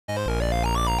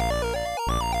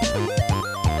Back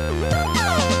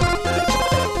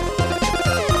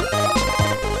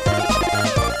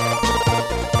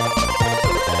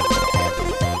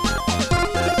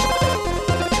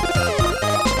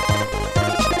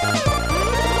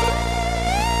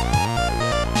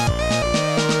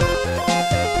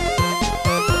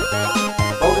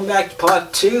to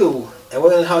part 2, and we're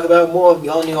going to talk about more of the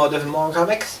all new, all different Marvel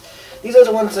comics. These are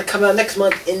the ones that come out next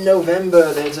month in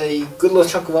November. There's a good little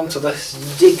chunk of them, so let's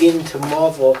dig into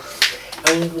Marvel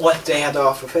and what they have to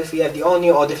offer. First, we have the all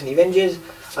new, all different Avengers.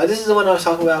 This is the one I was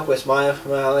talking about with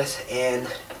Morales, and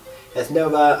that's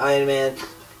Nova, Iron Man,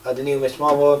 the new Miss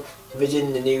Marvel,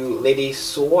 Vision, the new Lady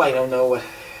Saw, I don't know what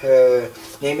her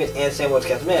name is, and Sam What's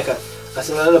Captain America.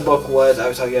 So another book was, I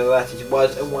was talking about last, it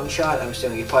was a one-shot. I was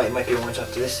assuming it might be a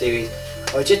one-shot to this series,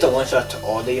 or just a one-shot to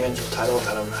all the Avengers titles,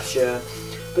 I'm not sure.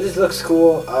 But this looks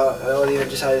cool. I already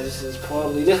decided this is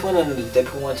probably, this one and the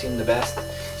Deadpool one seem the best.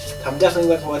 I'm definitely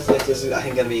looking forward to this. This is, I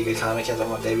think, going to be a good comic, as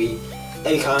almost every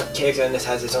character in this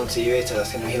has its own series, so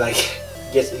that's going to be like,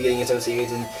 getting its own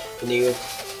series and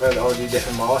all the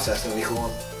different Marvels, so that's going to be cool.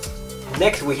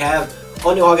 Next we have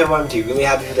all new Hawkeye Volume 2. Really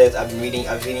happy for this. I was reading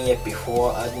it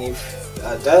before I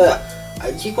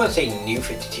keep on saying New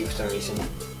 52 for some reason.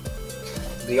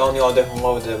 The all new, all different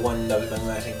Marvel, the one that was going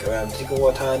on, I think, around Secret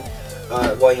War time,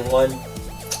 Volume 1.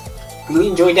 Really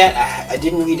enjoyed that. I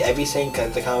didn't read everything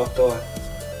because the comic store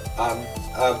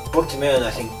booked them in.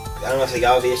 I don't know if they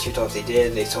got all the issues or if they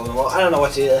did. They sold them all. I don't know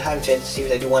what to do. I haven't finished the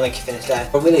series. I do want to finish that.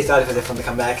 I'm really excited for this one to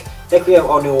come back. Next we have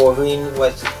all new Wolverine,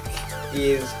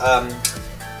 it's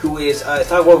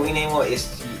not Wolverine anymore,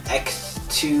 it's the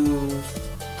X2,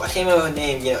 I can't remember her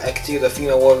name, X2, the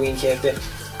female Wolverine character.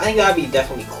 I think that'd be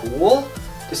definitely cool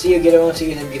to see her get her own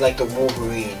series and be like the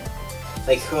Wolverine.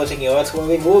 Like her taking over as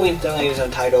Wolverine. Wolverine's still his own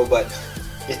title, but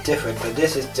it's different. But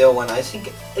this is still one I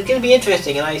think it's gonna be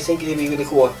interesting, and I think it'll be really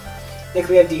cool. Next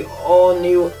we have the all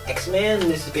new X-Men.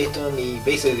 This is based on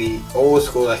basically the old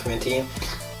school X-Men team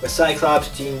with Cyclops,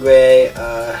 Jean Grey,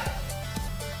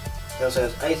 it also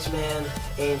has Iceman,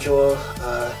 Angel,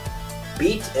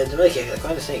 Beat, and another character. I'm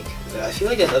trying to think. I feel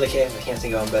like there's other characters I can't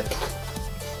think of them, but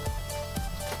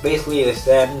basically it's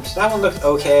them. So that one looks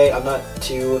okay. I'm not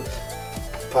too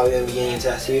probably going to be getting into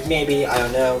that series. Maybe, I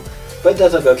don't know. But it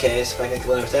does look okay, so I can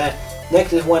go with that.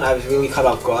 Next is one I was really caught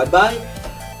off guard by.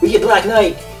 We get Black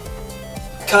Knight.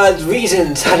 Cause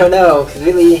reasons, I don't know.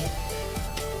 Really,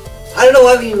 I don't know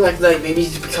why we get Black Knight. Maybe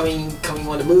he's coming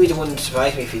one of the movies. It wouldn't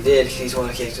surprise me if he did, because he's one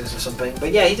of the characters or something.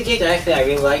 But yeah, he's a character actually I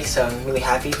really like, so I'm really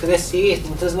happy for this series.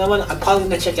 And there's another one I'm probably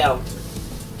going to check out.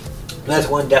 That's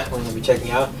one definitely going to be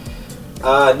checking out.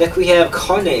 Next we have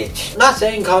Carnage. I'm not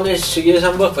saying Carnage should get his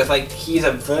own book, but like he's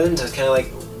a villain, so it's kind of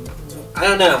like, I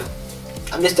don't know.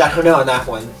 I don't know on that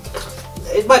one.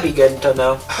 It might be good, don't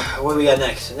know. What do we got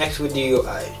next? Next we do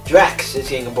Drax is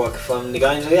getting a book from the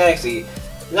Guardians of the Galaxy.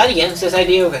 Not against this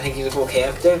idea, I think he's a cool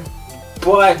character,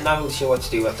 but I'm not really sure what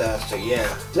to do with that, so yeah.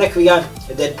 Next we got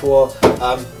a Deadpool.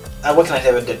 What can I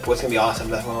say about Deadpool? It's gonna be awesome.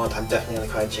 That's one I'm definitely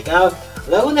gonna try to check out.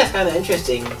 Another one that's kind of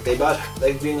interesting,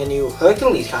 they're doing a new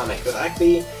Hercules comic, but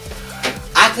actually,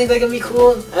 I think they're gonna be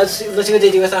cool. Let's see what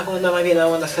they do with that one. That might be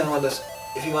another one that's kind of one that's,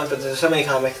 if you want, but there's so many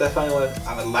comics, that's probably one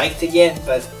I would like to get,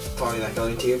 but probably not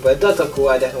going to. But it does look cool.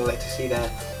 I definitely like to see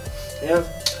that. Yeah.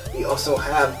 We also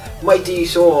have Mighty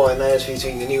Thor, and that is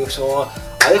featuring the new Thor.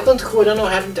 This one's cool. I don't know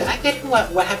what happened to. I don't know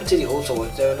what happened to the old Thor.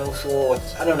 Is there no Thor?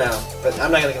 I don't know, but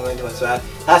I'm not gonna go into it. So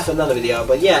that's for another video.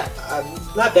 But yeah,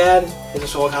 not bad. It's a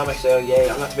Thor comic, so yay.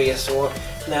 I'm not the biggest Thor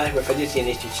fanatic, but if I do see an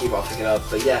issue cheap, I'll pick it up.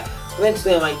 But yeah,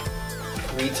 eventually I might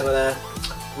read some of that.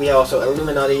 We have also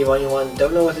Illuminati Volume 1.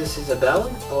 Don't know what this is about.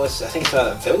 Or I think it's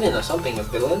a villain or something of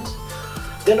villains.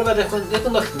 Don't know about this one. This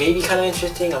one looks maybe kind of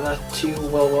interesting. I'm not too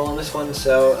well on this one.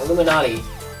 So Illuminati.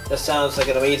 That sounds like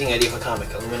an amazing idea for a comic.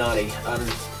 Illuminati.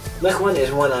 Next one is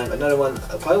another one.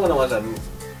 Probably one of the ones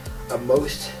I'm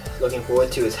most looking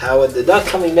forward to is Howard the Duck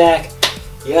coming back.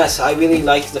 Yes, I really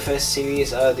liked the first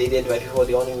series they did right before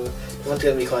the all new. The one's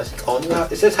gonna be called All New.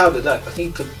 It says Howard the Duck. I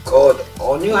think it's called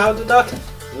All New Howard the Duck.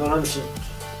 I'm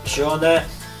sure on that.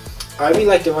 I really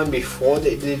liked the one before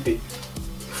they did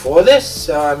before this,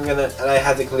 so I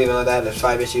had to leave it on that. There's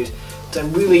 5 issues, so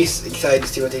I'm really excited to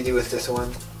see what they do with this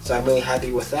one. So I'm really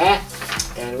happy with that,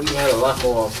 and we have a lot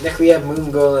more. Next we have Moon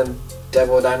Girl and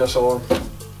Devil Dinosaur.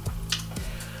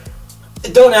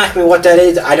 Don't ask me what that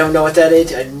is. I don't know what that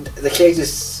is. And the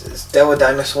character's Devil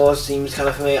Dinosaur seems kind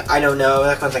of familiar. I don't know.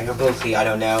 That one's like completely I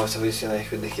don't know. So we're just gonna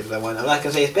give that one. I'm not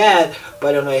gonna say it's bad, but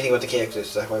I don't know anything about the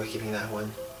characters, so that's why we're keeping that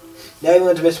one. Now we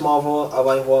went to Miss Marvel.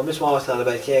 Miss Marvel's not a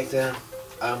bad character,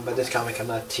 but this comic I'm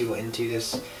not too into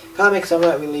this comic. So I'm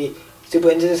not really super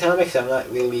into this comic. So I'm not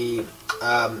really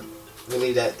we'll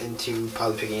leave that into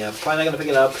probably picking up. Probably not gonna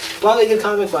pick it up. Probably a good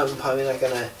comic, but I'm probably not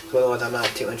gonna. It's one of the ones I'm not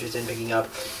too interested in picking up.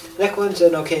 Next one's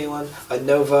an okay one. A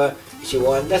Nova issue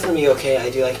 1. That's gonna be okay. I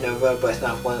do like Nova, but it's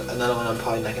not another one I'm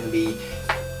probably not gonna be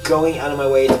going out of my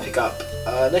way to pick up.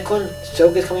 Next one,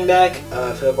 Soka's coming back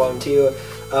for the volume 2.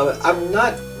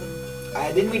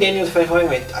 I didn't read any of the first volume.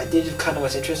 I did kind of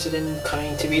was interested in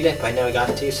coming to read it, but I never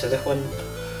got to. So this one,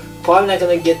 probably not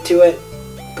gonna get to it,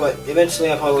 but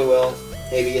eventually I probably will.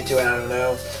 Maybe get to it. I don't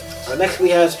know. Next we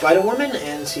have Spider-Woman,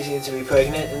 and she seems to be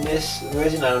pregnant in this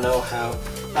version. I don't know how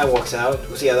that works out.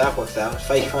 We'll see how that works out.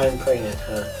 If I find pregnant,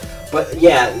 huh? But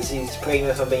yeah, she's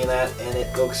pregnant or something in that, and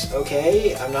it looks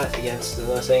okay. I'm not against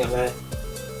the thing on that.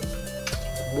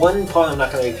 One part I'm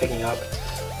not going to be picking up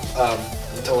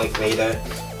until like later.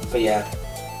 But yeah,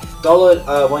 Dollar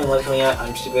Volume 1 coming out.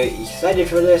 I'm super excited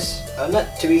for this. I'm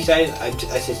not too excited. I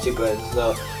said super.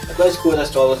 So it's cool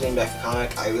that Dollar's bringing back a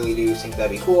comic. I really do think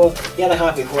that'd be cool. Yeah, the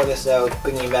comic before this, so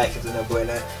bringing it back is a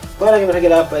no-brainer. But I'm gonna pick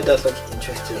it up. But it does look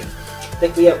interesting.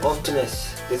 Next we have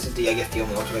Ultimus. This is I guess the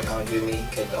only Ultimate comic really,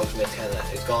 because the Ultimate kind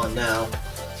of is gone now.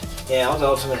 Yeah, all the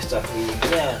Ultimate stuff.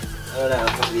 Yeah, I don't know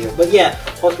what to do. But yeah,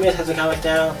 Ultimate has a comic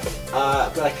now.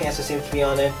 Black Panther seems to be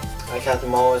on it. Captain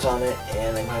Marvel is on it,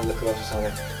 and I'm gonna look who else is on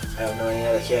it. I don't know any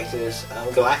other characters.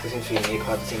 Galactus seems to be a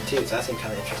part of the team too, so that seems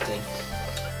kind of interesting.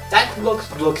 That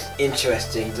looks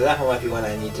interesting. So that one might be one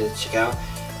I need to check out.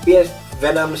 We have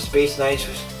Venom, Space Knights,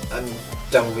 which I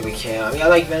don't really care. I mean, I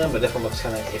like Venom, but this one looks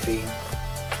kind of iffy.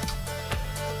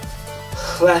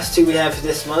 Last two we have for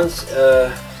this month,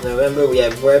 November, we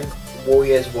have Web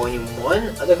Warriors Volume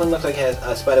 1. Other one looks like it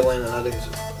has Spider-Man and other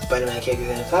Spider-Man characters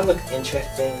in it. So that looks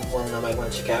interesting, one I might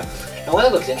want to check out. And one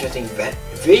that looks interesting,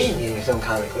 Vision using his own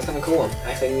comic. Looks kind of cool.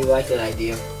 Actually, I really like that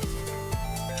idea.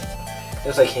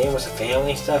 Looks like him with some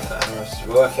family stuff. I don't know if it's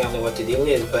royal family, what the deal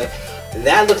is, but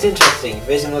that looks interesting.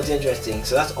 Vision looks interesting.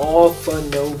 So that's all for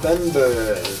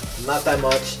November. Not that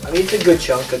much. I mean, it's a good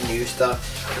chunk of new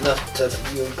stuff. Enough to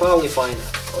you'll probably find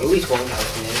at least one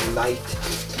comic in there you liked.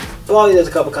 Probably there's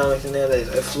a couple comics in there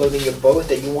that are floating your boat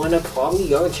that you want to probably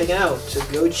go and check out. So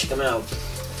go check them out.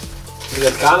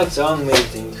 Because comics are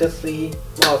amazing, especially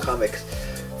small comics.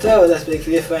 So that's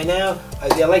basically it for right now.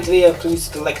 If you like the video, please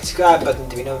hit the like and subscribe button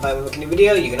to be notified when I make a new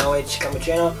video. You can always check out my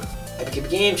channel, Epic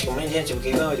Games, check out my channel, check out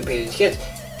my channel, with the pages kids.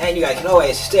 And you guys can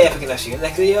always stay epic enough to see you in the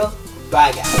next video.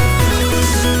 Bye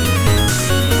guys.